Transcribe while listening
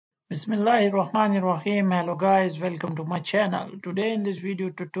Bismillahirrahmanirrahim. Hello guys, welcome to my channel. Today in this video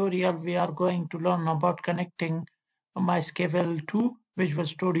tutorial we are going to learn about connecting MySQL to Visual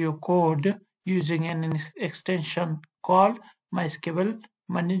Studio Code using an extension called MySQL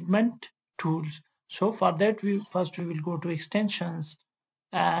Management Tools. So for that we will go to extensions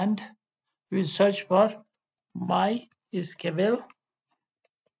and we'll search for MySQL.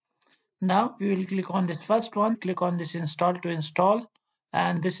 Now we will click on this first one, click on this install to install,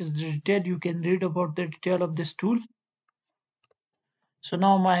 and this is the detail. You can read about the detail of this tool. So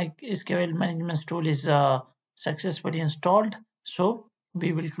now my SQL management tool is successfully installed. So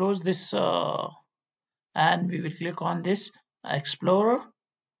we will close this and we will click on this Explorer,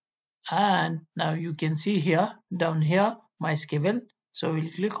 and now you can see here down here MySQL. So we'll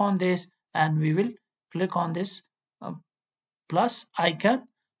click on this and we will click on this plus icon.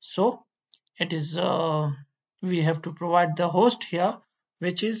 So it is we have to provide the host here,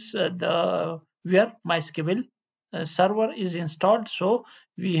 which is the where MySQL server is installed. So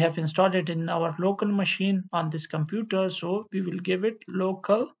we have installed it in our local machine on this computer. So we will give it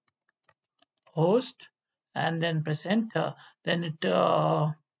local host and then press enter. Then it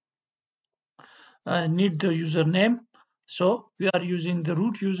need the username. So we are using the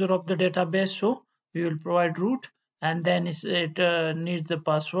root user of the database. So we will provide root, and then it needs the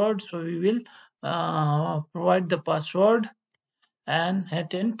password. So we will provide the password and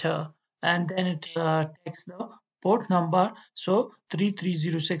hit enter, and then it takes the port number. So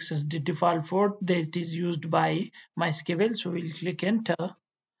 3306 is the default port that is used by MySQL. So we'll click enter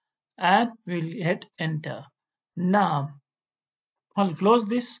and we'll hit enter. Now I'll close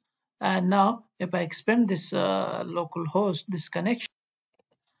this, and now if I expand this local host, this connection,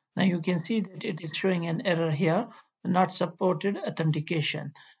 now you can see that it is showing an error here, not supported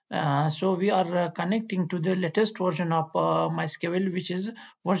authentication. So we are connecting to the latest version of MySQL, which is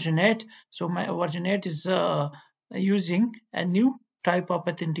version 8. So my version 8 is using a new type of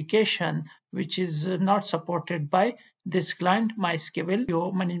authentication, which is not supported by this client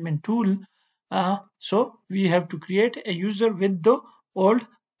MySQL management tool. So we have to create a user with the old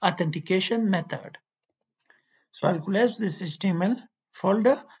authentication method. So I'll close this HTML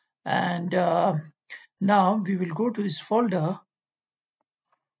folder, and now we will go to this folder,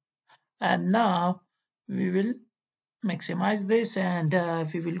 and now we will maximize this, and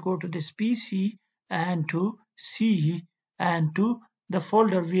we will go to this PC and to C and to the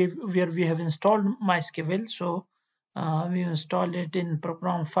folder where we have installed MySQL. So we installed it in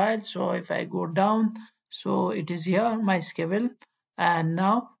program file. So if I go down, so it is here MySQL, and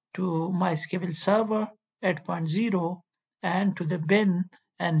now to MySQL server 8.0 and to the bin,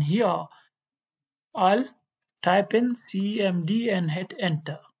 and here I'll type in cmd and hit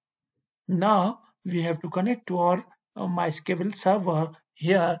enter. Now we have to connect to our MySQL server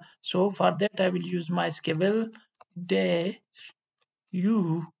here. So for that I will use MySQL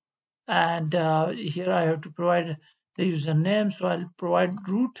 -u, and here I have to provide the username. So I'll provide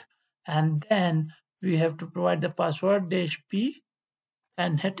root, and then we have to provide the password -p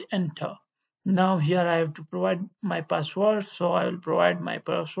and hit enter. Now here I have to provide my password, so I will provide my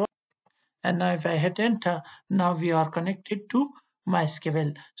password, and now if I hit enter, now we are connected to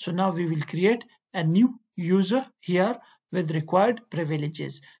MySQL. So now we will create a new user here with required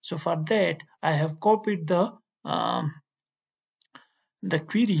privileges. So for that I have copied the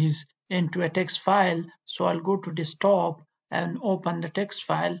queries into a text file. So I'll go to desktop and open the text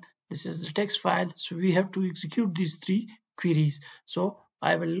file. This is the text file. So we have to execute these 3 queries. So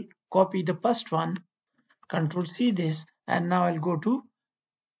I will copy the first one, Control C this, and now I'll go to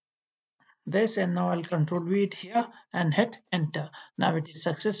this, and now I'll Control V it here and hit enter. Now it is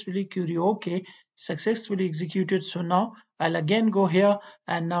successfully query OK, successfully executed. So now I'll again go here,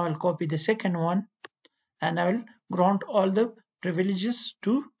 and now I'll copy the second one, and I will grant all the privileges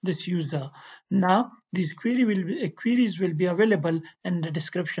to this user. Now these queries will be available in the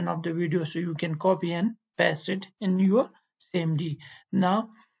description of the video, so you can copy and paste it in your CMD. Now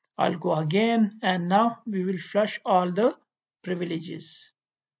I'll go again, and now we will flush all the privileges.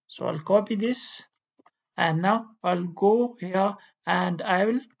 So I'll copy this, and now I'll go here and I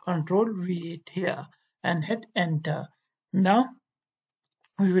will Control V it here and hit enter. Now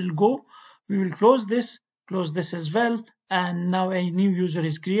we will close this as well, and now a new user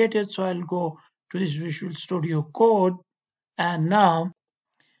is created. So I'll go to this Visual Studio Code, and now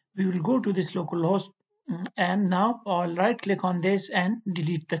we will go to this localhost, and now I'll right click on this and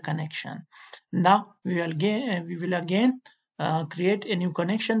delete the connection. Now we will again create a new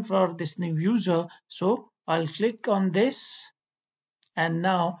connection for this new user. So I'll click on this, and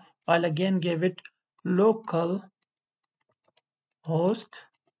now I'll again give it local host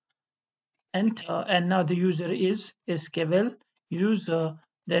enter, and now the user is SQL user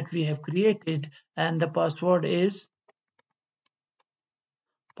that we have created, and the password is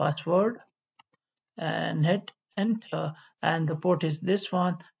password, and hit enter, and the port is this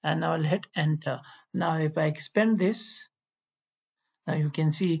one, and now I'll hit enter. Now if I expand this, now you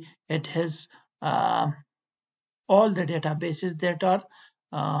can see it has all the databases that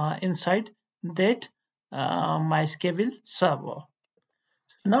are inside that MySQL server.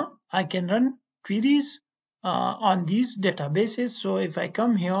 Now I can run queries on these databases. So if I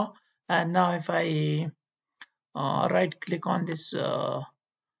come here, and now if I right click on this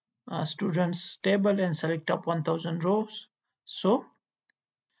students table and select top 1000 rows, so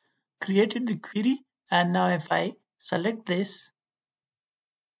created the query, and now if I select this,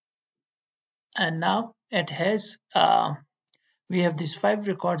 and now it has we have these 5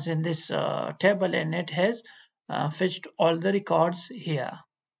 records in this table, and it has fetched all the records here.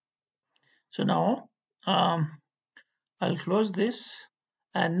 So now I'll close this,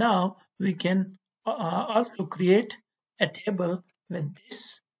 and now we can also create a table with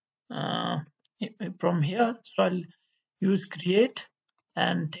this from here. So I'll use create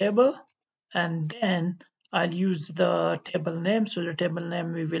and table, and then I'll use the table name. So the table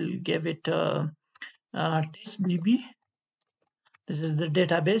name, we will give it testdb. This is the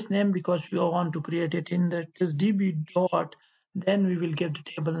database name because we want to create it in the testdb dot, then we will give the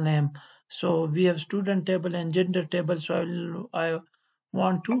table name. So we have student table and gender table, so I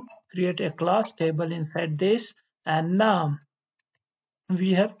want to create a class table inside this, and now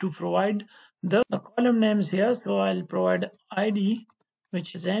we have to provide the column names here. So I'll provide id,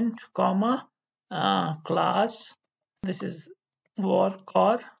 which is int, comma, class, this is var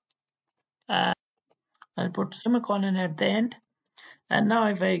core, and I'll put semicolon at the end. And now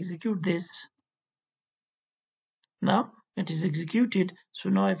if I execute this, now it is executed. So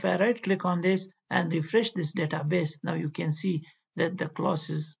now if I right click on this and refresh this database, now you can see that the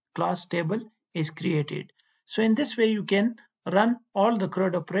class table is created. So in this way you can run all the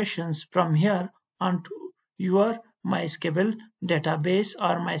CRUD operations from here onto your MySQL database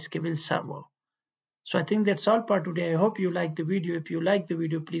or MySQL server. So I think that's all for today. I hope you like the video. If you like the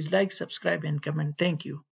video, please like, subscribe, and comment. Thank you.